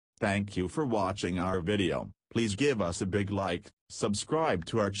Thank you for watching our video. Please give us a big like, subscribe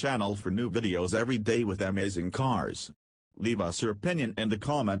to our channel for new videos every day with amazing cars. Leave us your opinion in the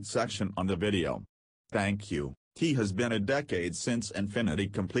comment section on the video. Thank you. It has been a decade since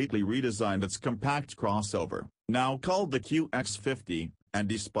Infiniti completely redesigned its compact crossover, now called the Qx50, and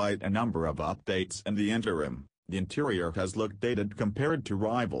despite a number of updates in the interim, the interior has looked dated compared to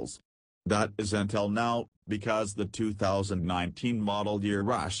rivals. That is until now, because the 2019 model year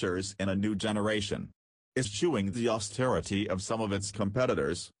ushers in a new generation. Eschewing the austerity of some of its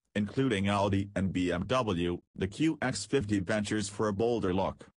competitors, including Audi and BMW, the Qx50 ventures for a bolder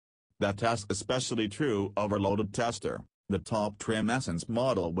look. That's especially true of our loaded tester, the top trim Essence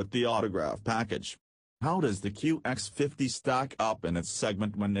model with the autograph package. How does the Qx50 stack up in its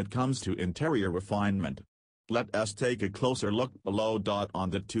segment when it comes to interior refinement? Let us take a closer look below. On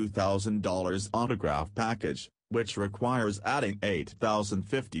the $2,000 autograph package, which requires adding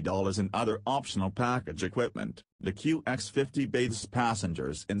 $8,050 in other optional package equipment, the Qx50 bathes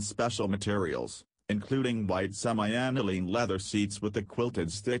passengers in special materials, including white semi-aniline leather seats with a quilted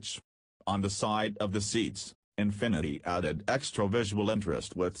stitch. On the side of the seats, Infiniti added extra visual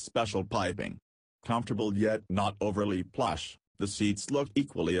interest with special piping. Comfortable yet not overly plush, the seats look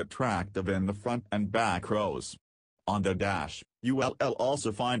equally attractive in the front and back rows. On the dash, you'll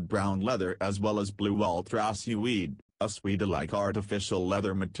also find brown leather as well as blue ultrasuede, a suede-like artificial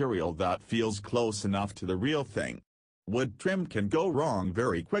leather material that feels close enough to the real thing. Wood trim can go wrong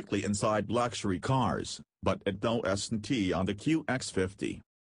very quickly inside luxury cars, but it doesn't on the Qx50.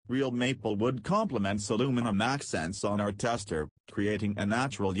 Real maple wood complements aluminum accents on our tester, creating a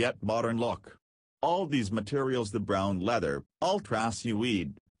natural yet modern look. All these materials, the brown leather,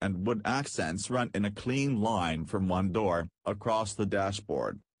 ultrasuede, and wood accents run in a clean line from one door, across the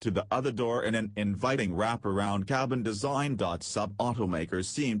dashboard, to the other door in an inviting wraparound cabin design. Some automakers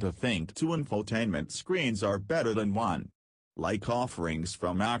seem to think two infotainment screens are better than one. Like offerings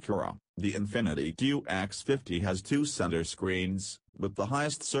from Acura, the Infiniti Qx50 has two center screens, with the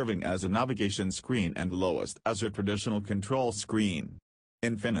highest serving as a navigation screen and lowest as a traditional control screen.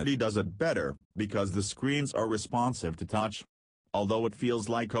 Infiniti does it better, because the screens are responsive to touch. Although it feels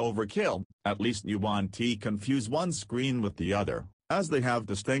like overkill, at least you won't confuse one screen with the other, as they have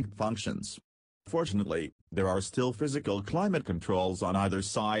distinct functions. Fortunately, there are still physical climate controls on either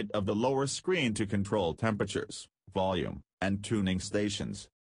side of the lower screen to control temperatures, volume, and tuning stations.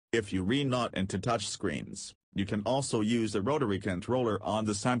 If you not into touchscreens, you can also use a rotary controller on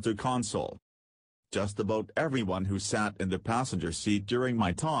the center console. Just about everyone who sat in the passenger seat during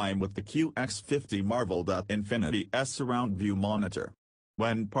my time with the Qx50 marveled at Infiniti's surround view monitor.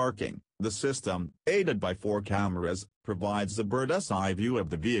 When parking, the system, aided by 4 cameras, provides a bird's-eye view of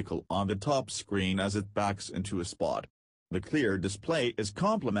the vehicle on the top screen as it backs into a spot. The clear display is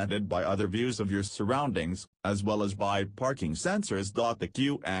complemented by other views of your surroundings, as well as by parking sensors. The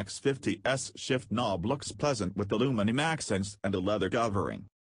Qx50's shift knob looks pleasant with aluminum accents and a leather covering.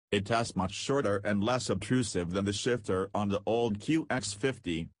 It's much shorter and less obtrusive than the shifter on the old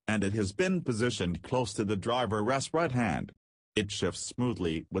Qx50, and it has been positioned close to the driver's right hand. It shifts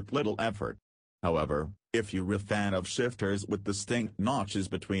smoothly with little effort. However, if you're a fan of shifters with distinct notches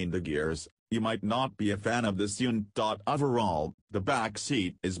between the gears, you might not be a fan of this unit.Overall. The back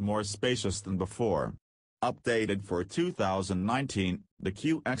seat is more spacious than before. Updated for 2019, the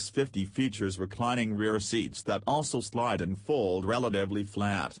Qx50 features reclining rear seats that also slide and fold relatively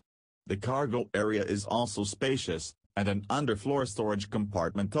flat. The cargo area is also spacious, and an underfloor storage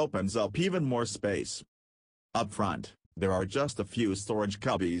compartment opens up even more space. Up front, there are just a few storage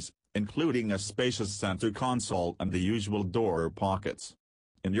cubbies, including a spacious center console and the usual door pockets.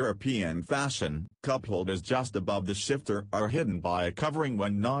 In European fashion, cup holders just above the shifter are hidden by a covering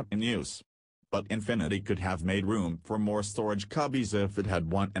when not in use. But Infiniti could have made room for more storage cubbies if it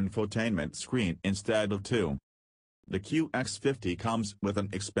had one infotainment screen instead of two. The Qx50 comes with an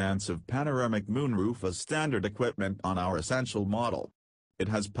expansive panoramic moonroof as standard equipment on our Essential model. It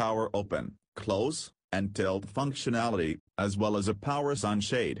has power open, close, and tilt functionality, as well as a power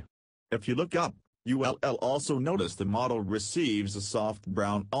sunshade. If you look up, you'll also notice the model receives a soft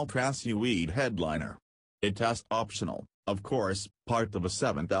brown ultrasuede headliner. It's optional, of course, part of a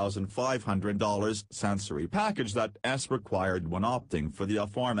 $7,500 sensory package that's required when opting for the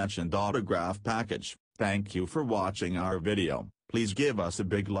aforementioned autograph package. Thank you for watching our video. Please give us a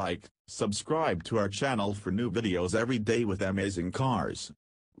big like, subscribe to our channel for new videos every day with amazing cars.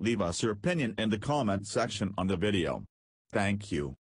 Leave us your opinion in the comment section on the video. Thank you.